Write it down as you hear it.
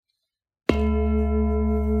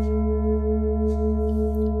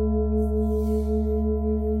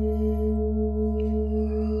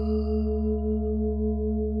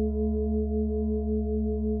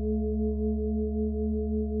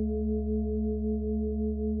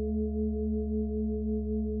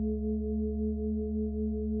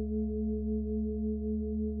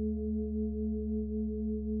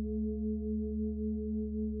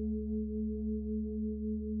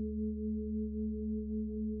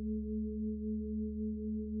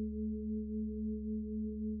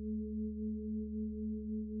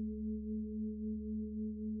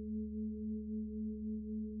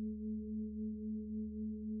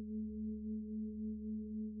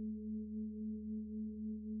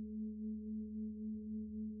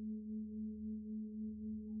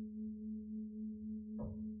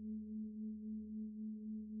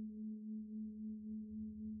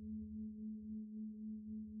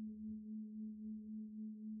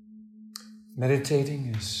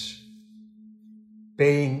Meditating is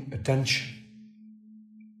paying attention.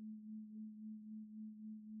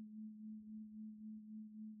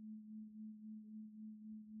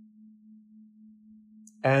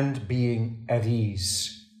 And being at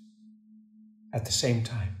ease at the same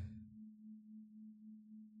time.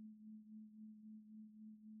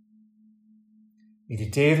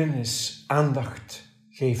 Mediteren is aandacht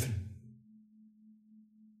geven.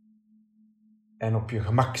 En op je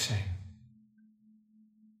gemak zijn.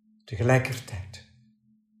 Tegelijkertijd.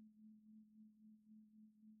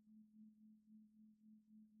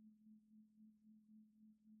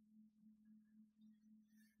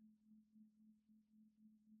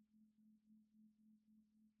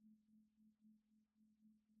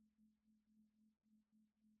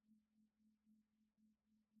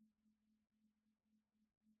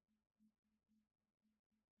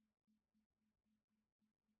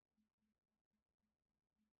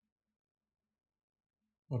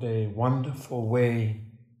 What a wonderful way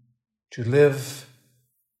to live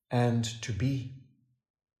and to be.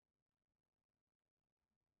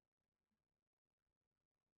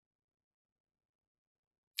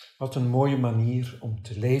 Wat een mooie manier om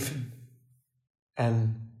te leven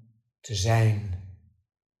en te zijn.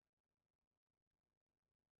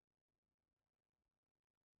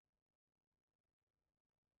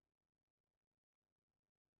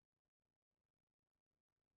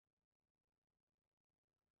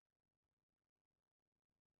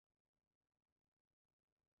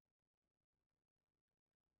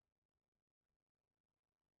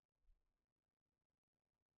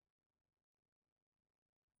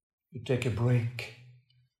 You take a break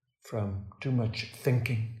from too much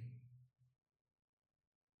thinking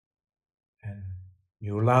and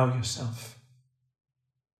you allow yourself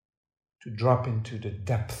to drop into the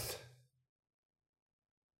depth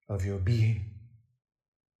of your being.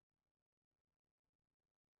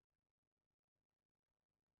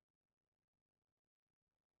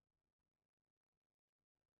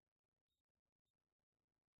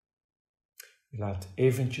 Je laat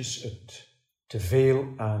eventjes het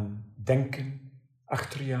teveel aan denken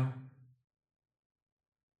achter jou.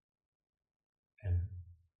 En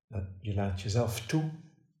je laat jezelf toe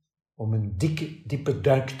om een diepe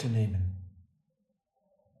duik te nemen.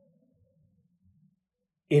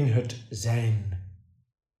 In het zijn.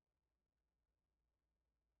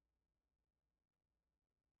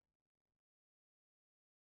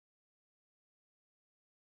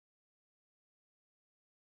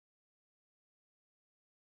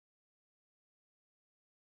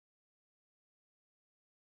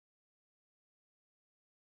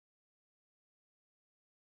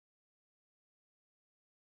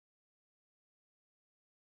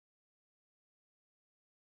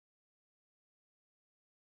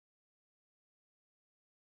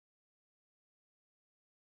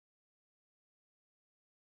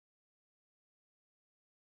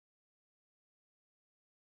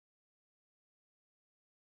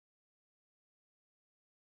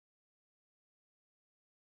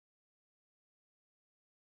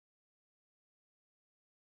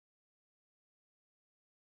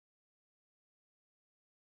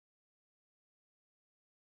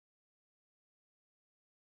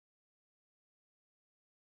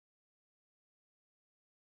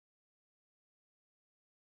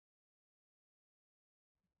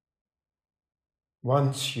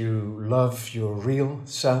 Once you love your real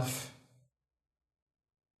self,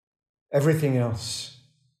 everything else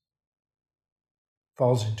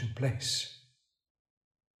falls into place.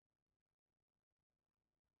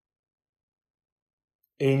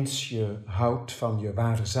 Eens je houdt van je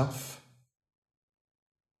ware zelf,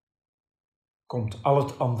 komt al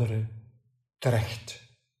het andere terecht.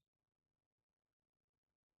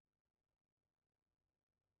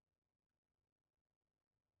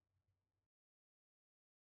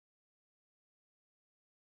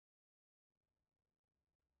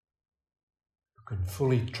 You can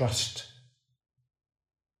fully trust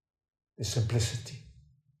the simplicity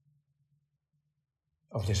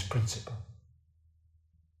of this principle.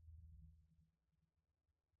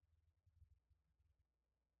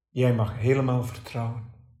 Jij mag helemaal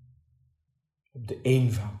vertrouwen op de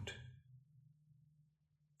eenvoud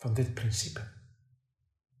van dit principe.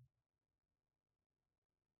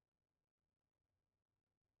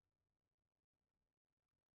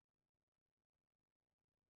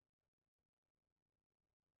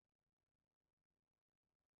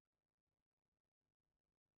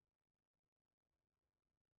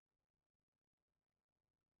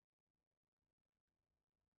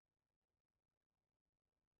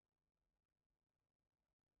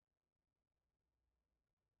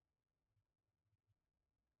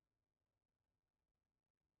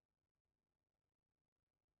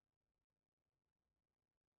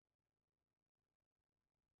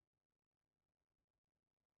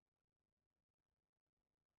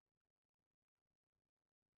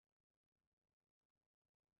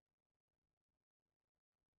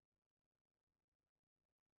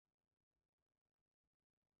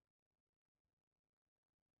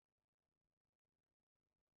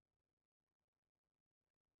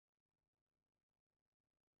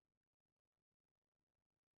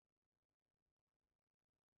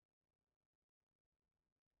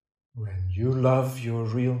 When you love your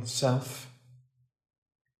real self,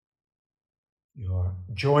 you are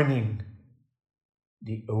joining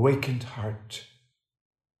the awakened heart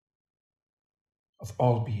of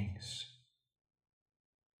all beings.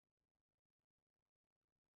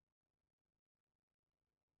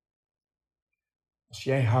 Als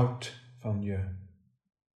jij houdt van je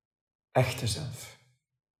echte zelf,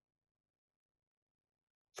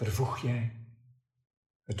 vervoeg jij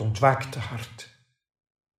het ontwaakte hart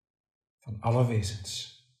van alle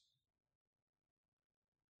wezens.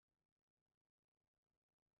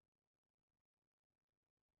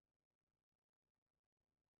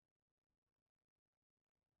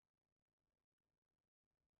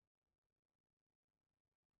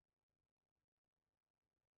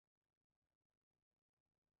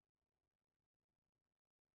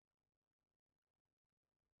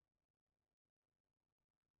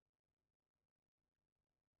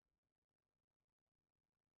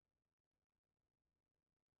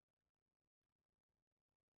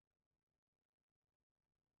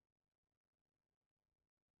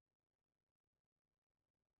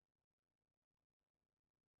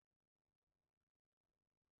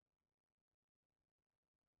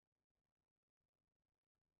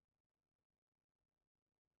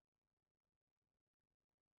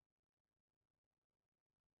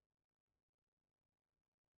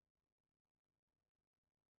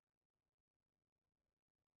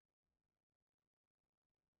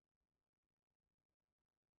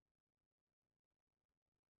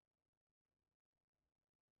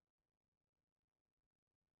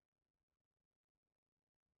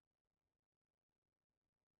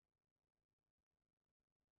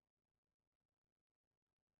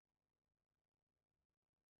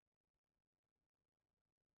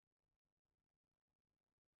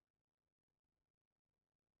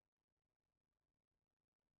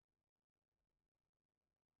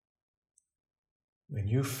 When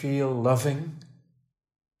you feel loving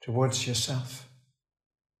towards yourself,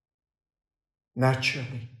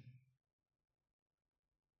 naturally,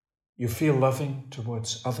 you feel loving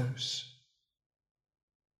towards others.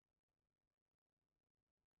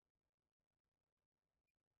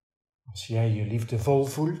 Als jij je liefdevol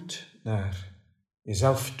voelt naar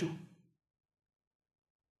jezelf toe,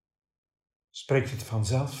 spreekt het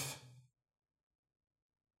vanzelf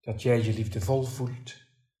dat jij je liefdevol voelt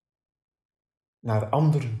naar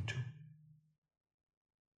anderen toe.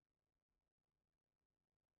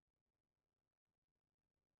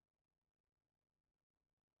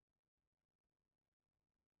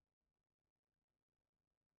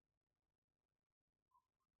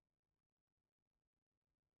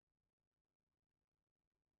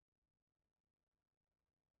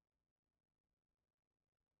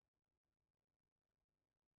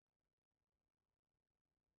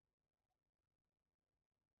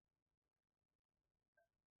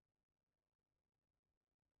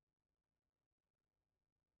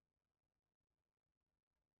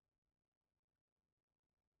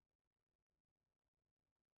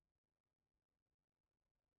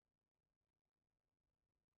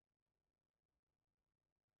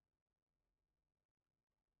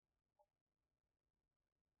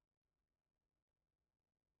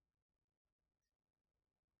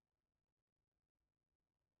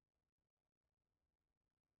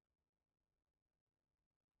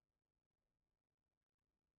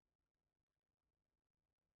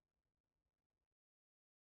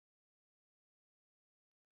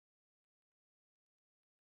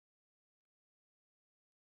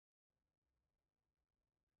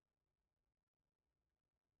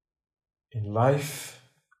 In life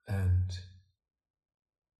and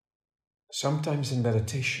sometimes in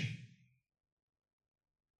meditation,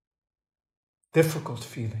 difficult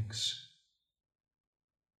feelings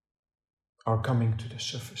are coming to the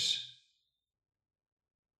surface.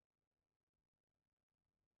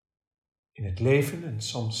 In het leven en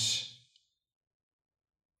soms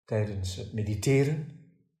tijdens het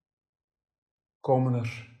mediteren komen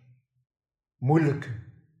er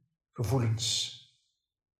moeilijke gevoelens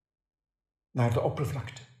naar de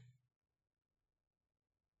oppervlakte.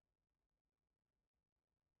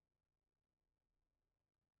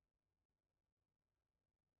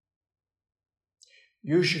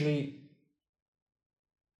 Usually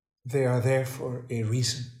they are there for a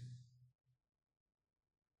reason.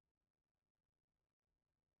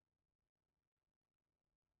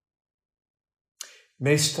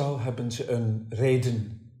 Meestal hebben ze een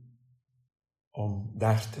reden om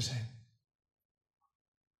daar te zijn.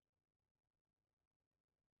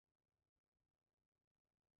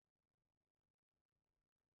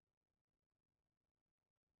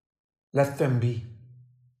 Let them be.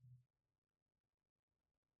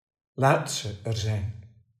 Laat ze er zijn.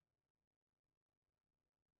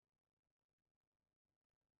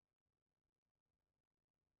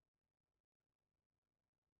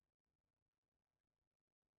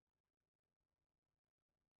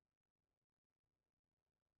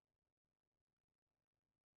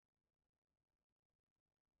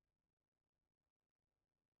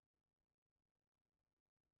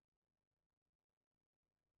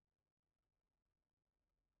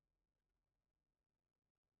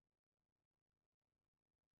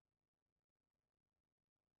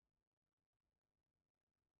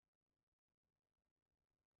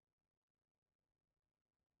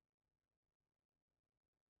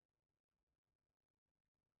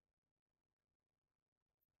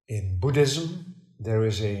 In Buddhism, there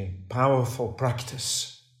is a powerful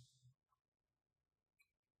practice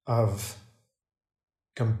of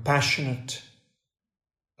compassionate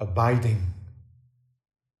abiding.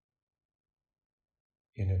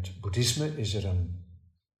 In het boeddhisme is er een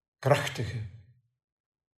krachtige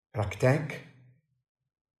praktijk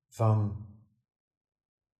van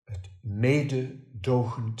het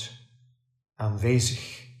mededogend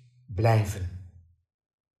aanwezig blijven.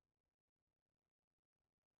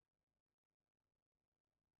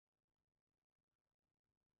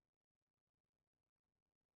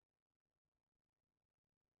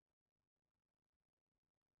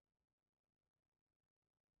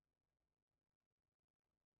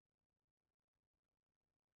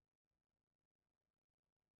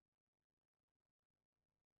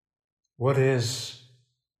 What is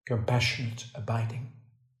compassionate abiding?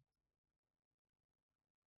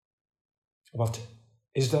 Wat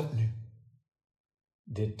is dat nu?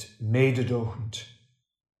 Dit mededogend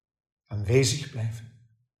aanwezig blijven.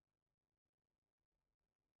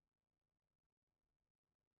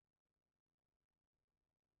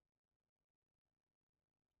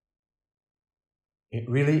 It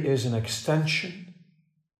really is an extension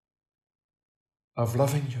of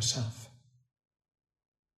loving yourself.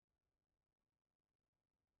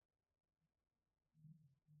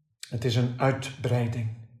 Het is een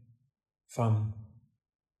uitbreiding van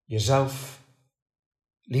jezelf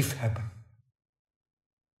liefhebben.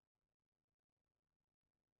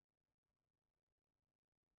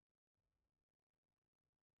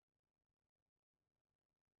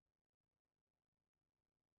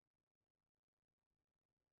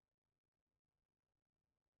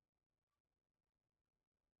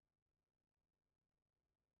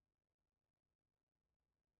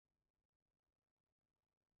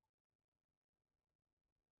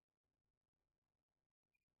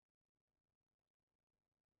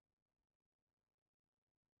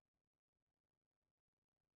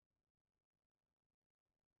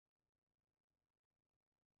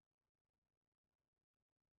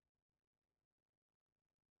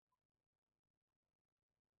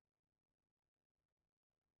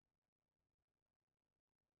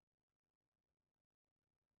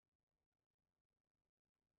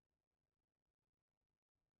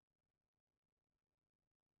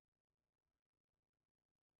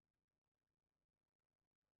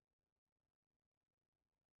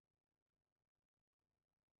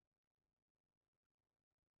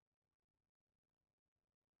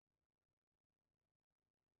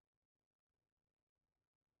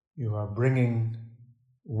 You are bringing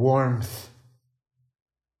warmth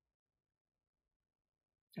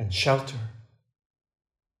and shelter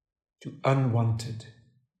to unwanted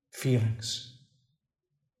feelings.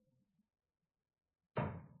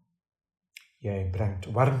 Jij brengt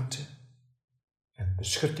warmte en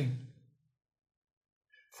beschutting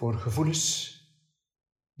voor gevoelens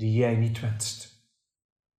die jij niet wenst.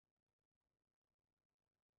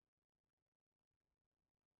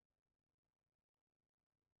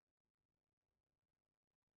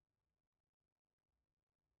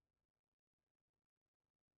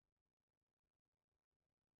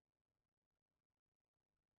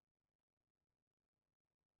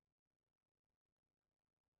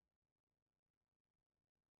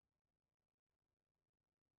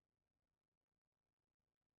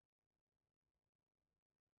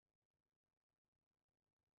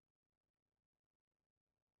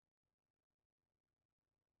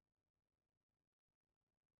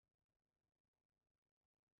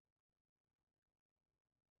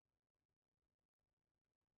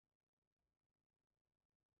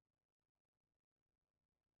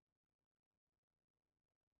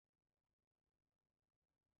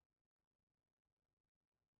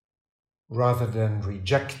 Rather than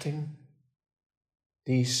rejecting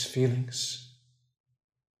these feelings,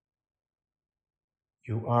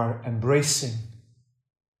 you are embracing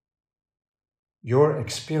your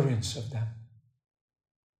experience of them.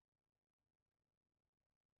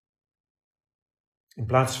 In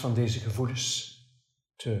plaats van deze gevoelens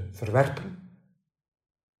te verwerpen,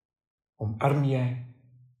 omarm jij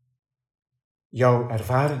jouw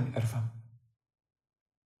ervaring ervan.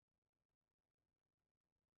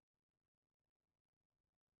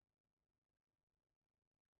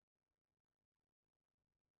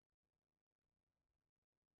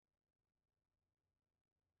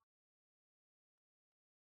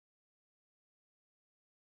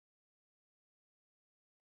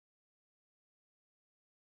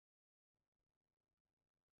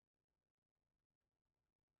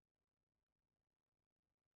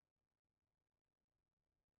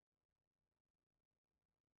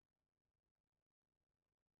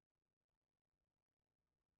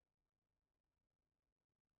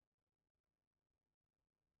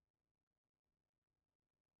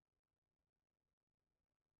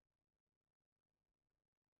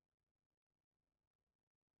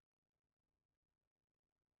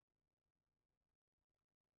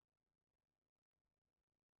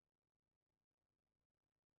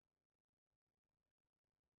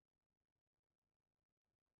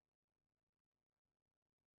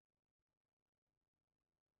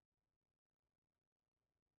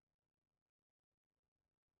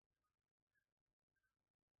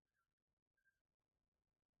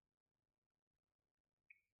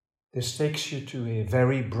 This takes you to a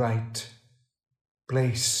very bright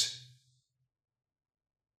place.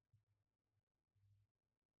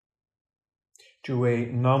 To a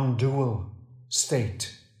non-dual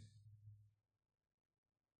state,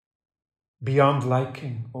 beyond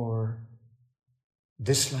liking or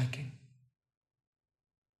disliking.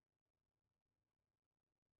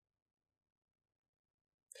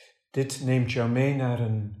 Dit neemt jou mee naar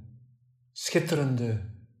een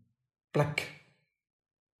schitterende plek.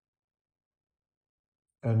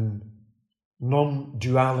 Een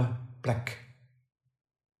non-duale plek.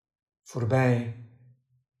 Voorbij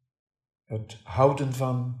het houden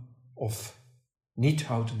van of niet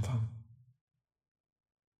houden van.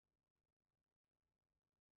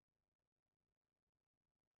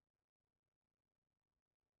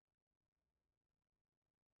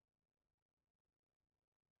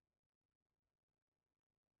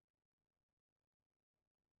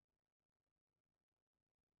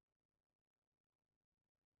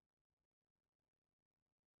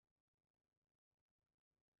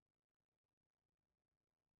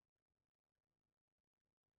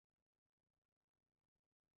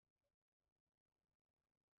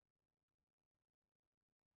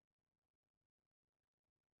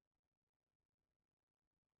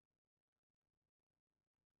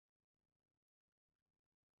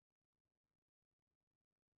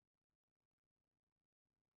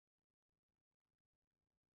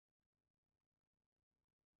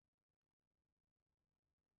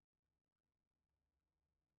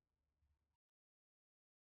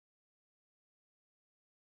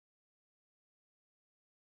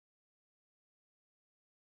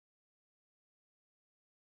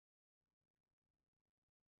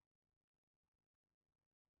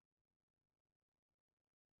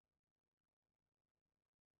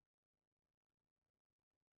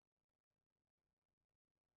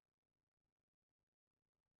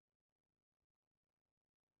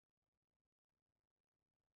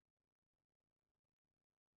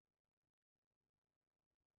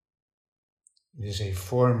 It is a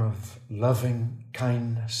form of loving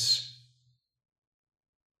kindness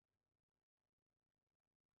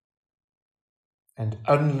and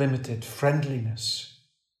unlimited friendliness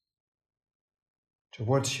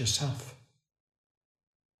towards yourself.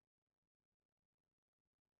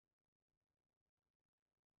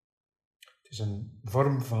 Het is een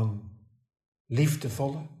vorm van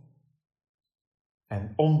liefdevolle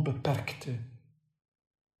en onbeperkte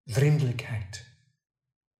vriendelijkheid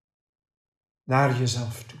naar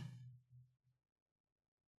jezelf toe.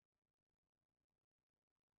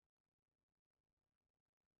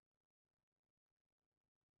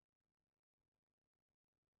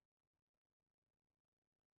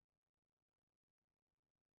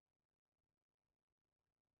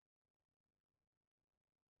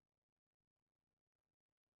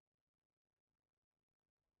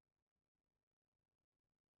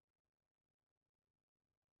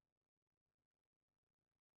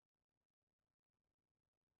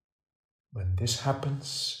 When this happens,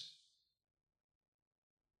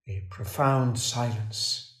 a profound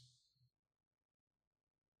silence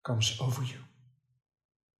comes over you.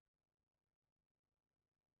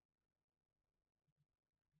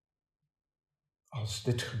 Als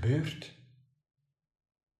dit gebeurt,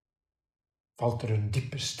 valt er een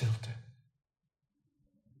diepe stilte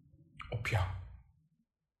op jou.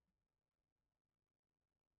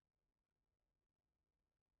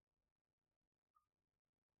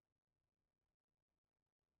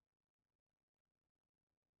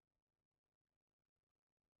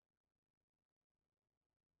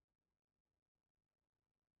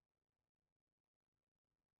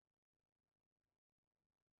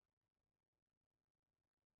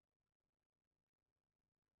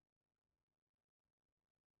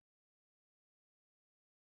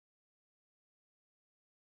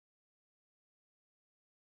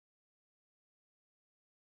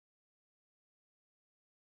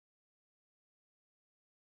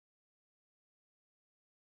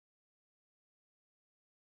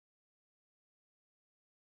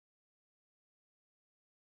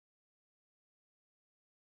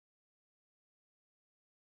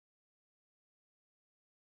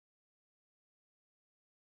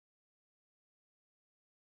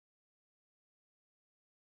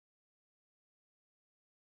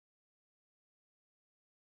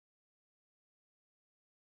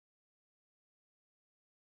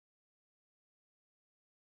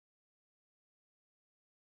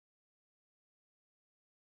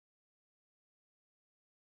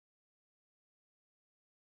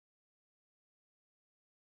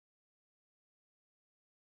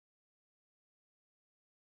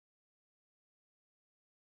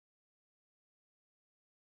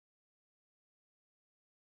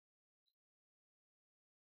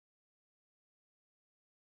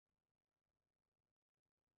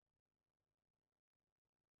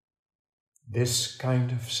 This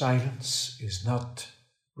kind of silence is not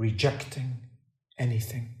rejecting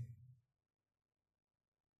anything.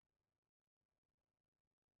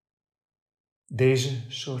 Deze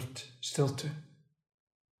soort stilte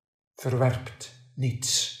verwerpt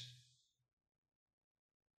niets.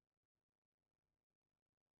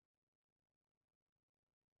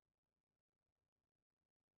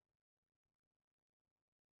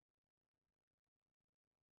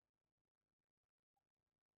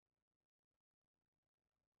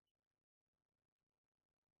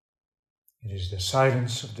 It is the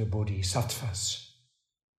silence of the bodhisattvas.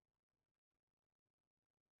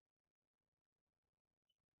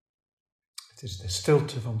 Het is de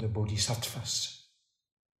stilte van de bodhisattvas.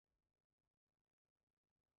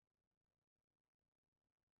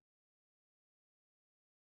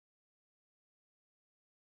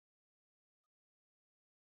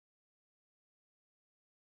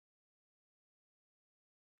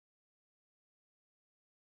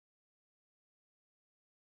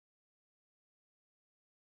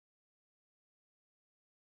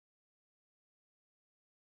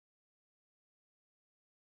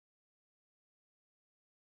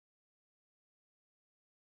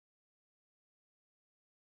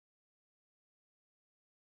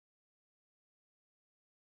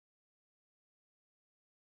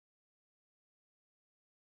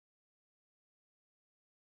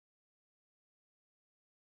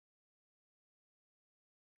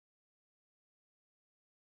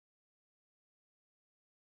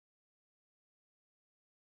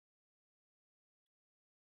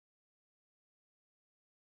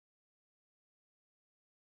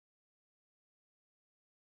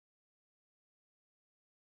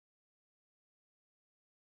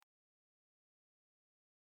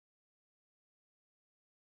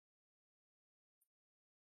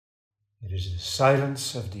 It is the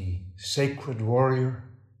silence of the sacred warrior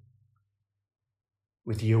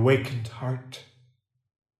with the awakened heart.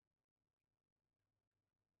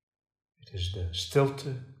 Het is de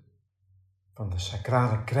stilte van de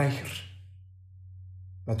sacrale krijger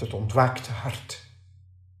met het ontwaakte hart.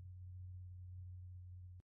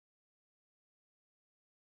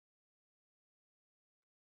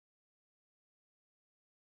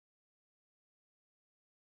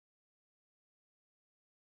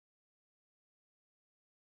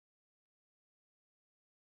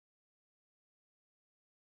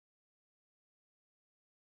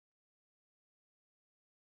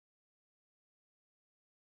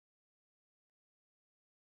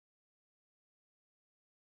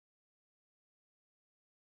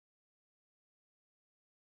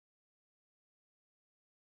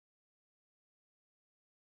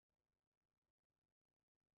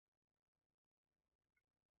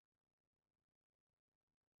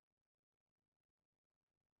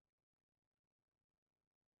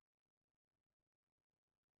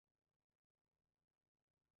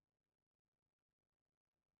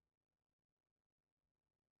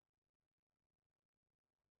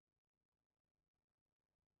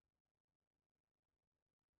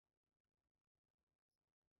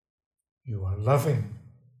 You are loving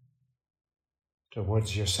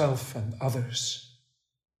towards yourself and others.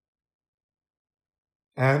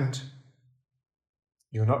 And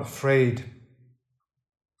you're not afraid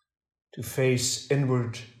to face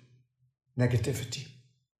inward negativity.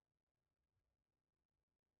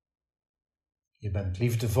 Je bent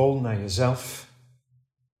liefdevol naar jezelf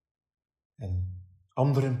en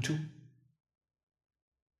anderen toe.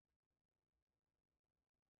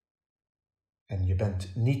 En je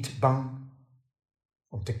bent niet bang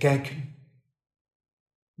om te kijken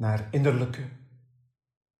naar innerlijke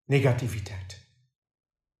negativiteit.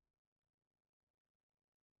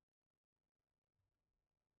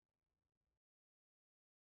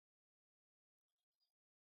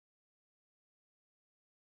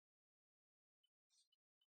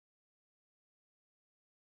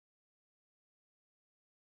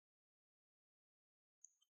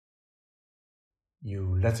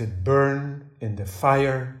 You let it burn in the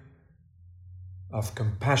fire of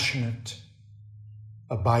compassionate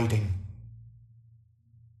abiding.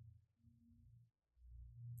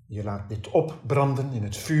 Je laat dit opbranden in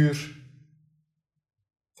het vuur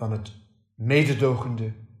van het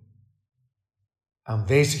mededogende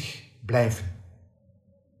aanwezig blijven.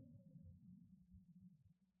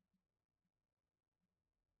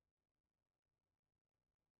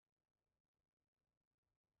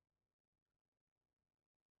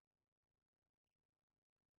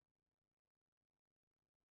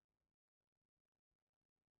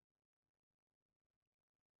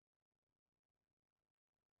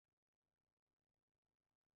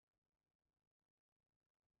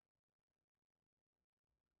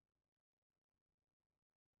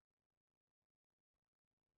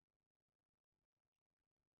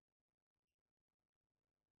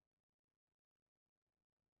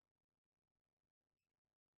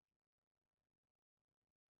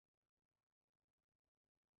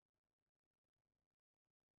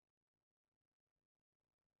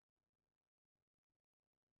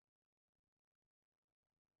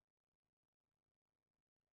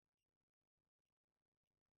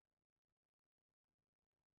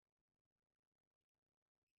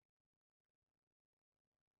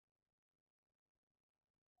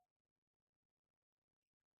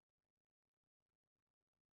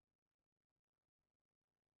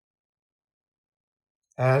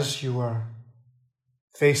 as you are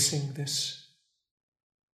facing this,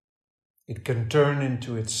 it can turn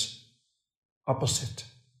into its opposite.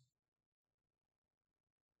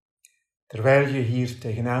 Terwijl je hier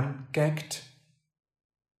tegenaan kijkt,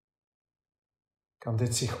 kan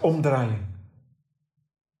dit zich omdraaien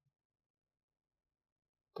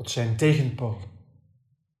tot zijn tegenpool.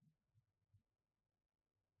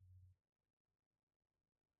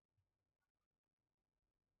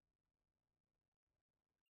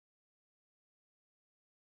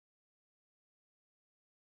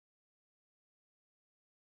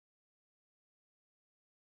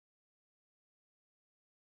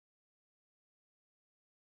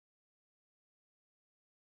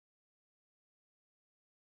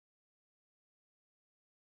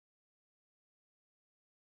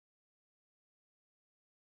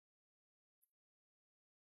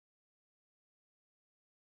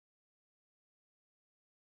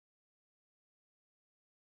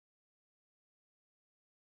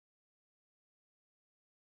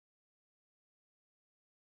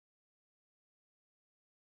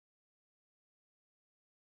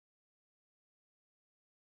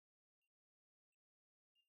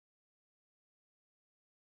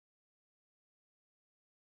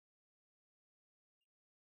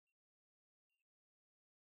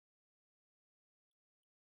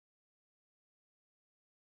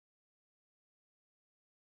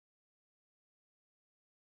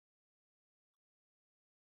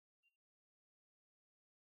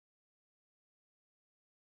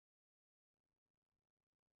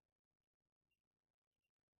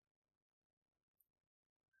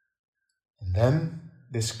 And then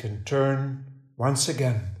this can turn once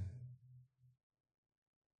again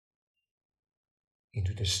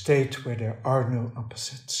into the state where there are no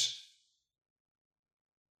opposites.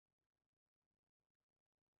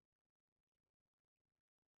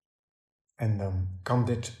 En dan kan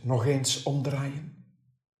dit nog eens omdraaien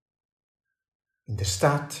in de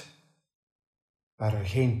staat waar er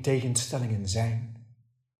geen tegenstellingen zijn.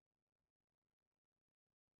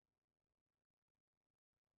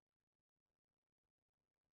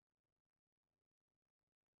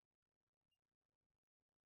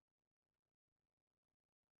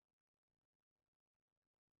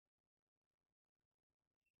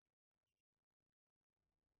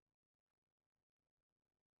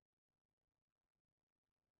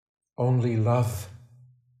 Only love.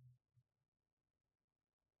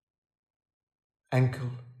 Enkel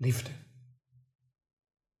liefde.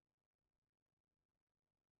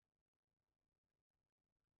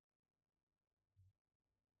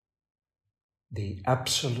 The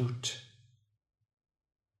absolute,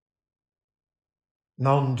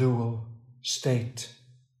 non-dual state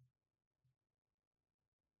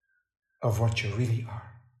of what you really are.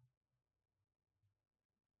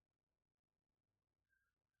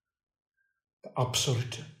 De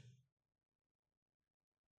absolute,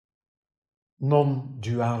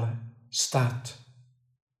 non-duale staat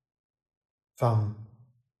van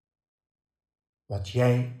wat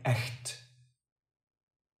jij echt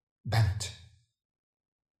bent.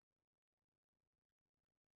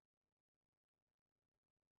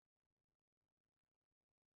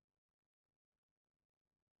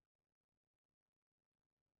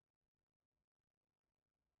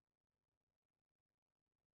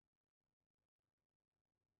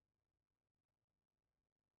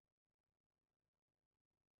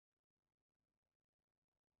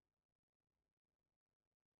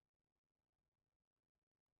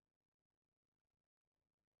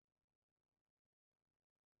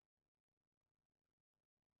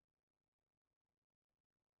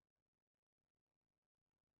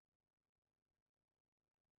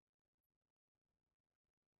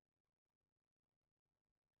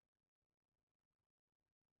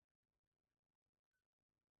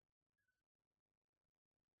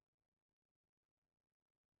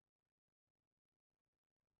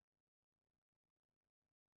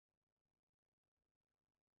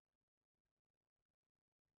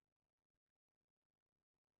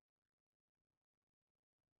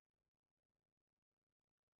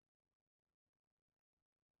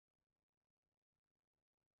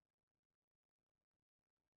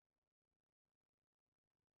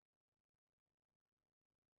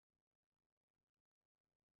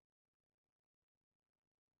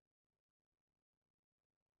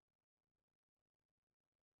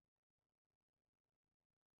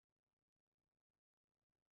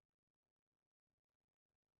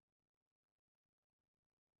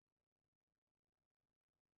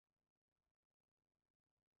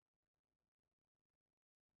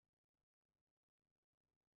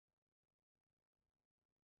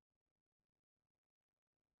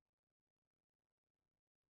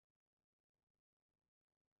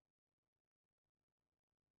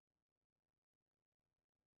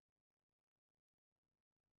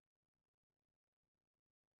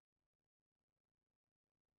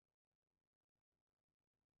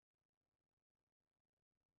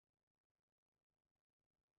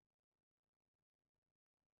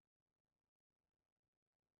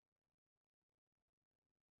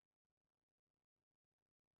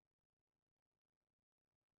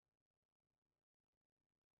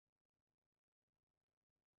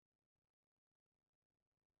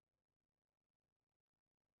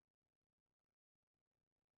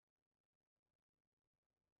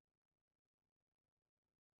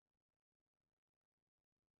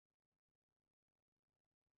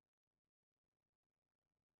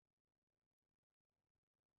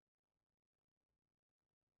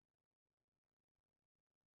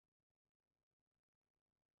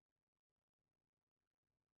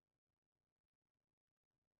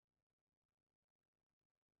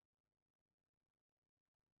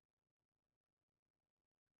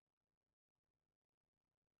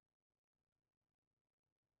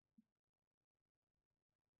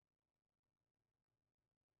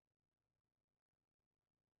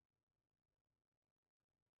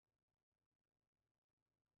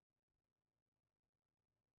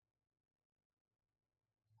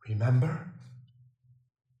 Remember,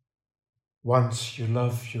 once you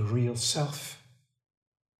love your real self,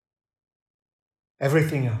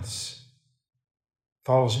 everything else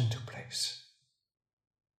falls into place.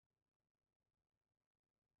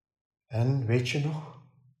 En weet je nog,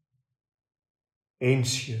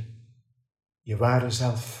 eens je je ware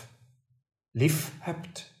zelf lief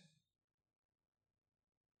hebt,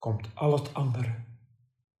 komt al het andere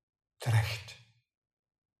terecht.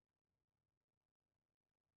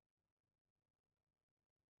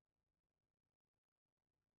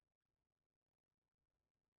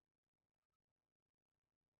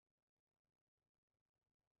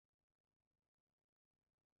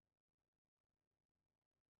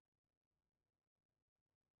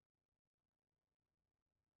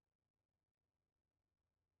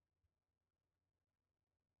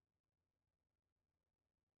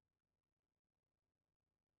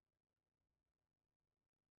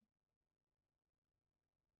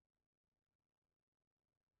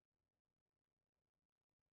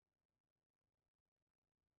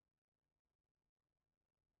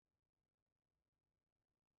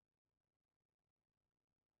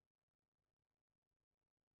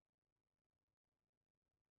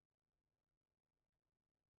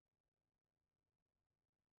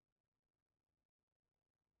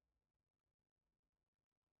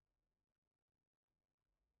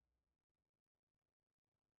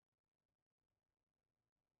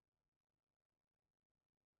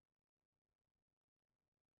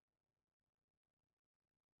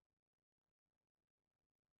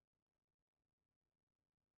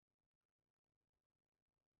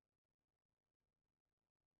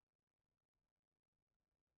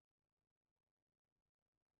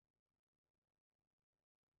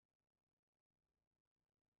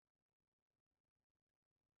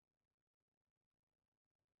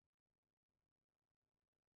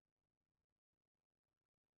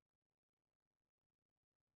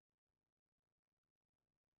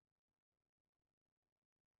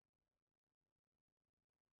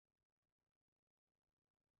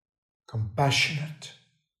 Compassionate,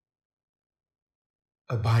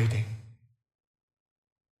 abiding,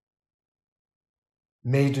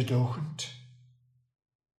 mededogend,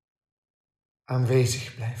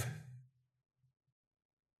 aanwezig blijven.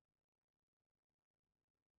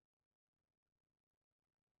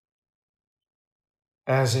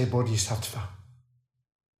 As a bodhisattva.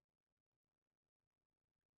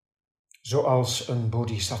 Zoals een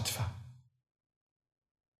bodhisattva.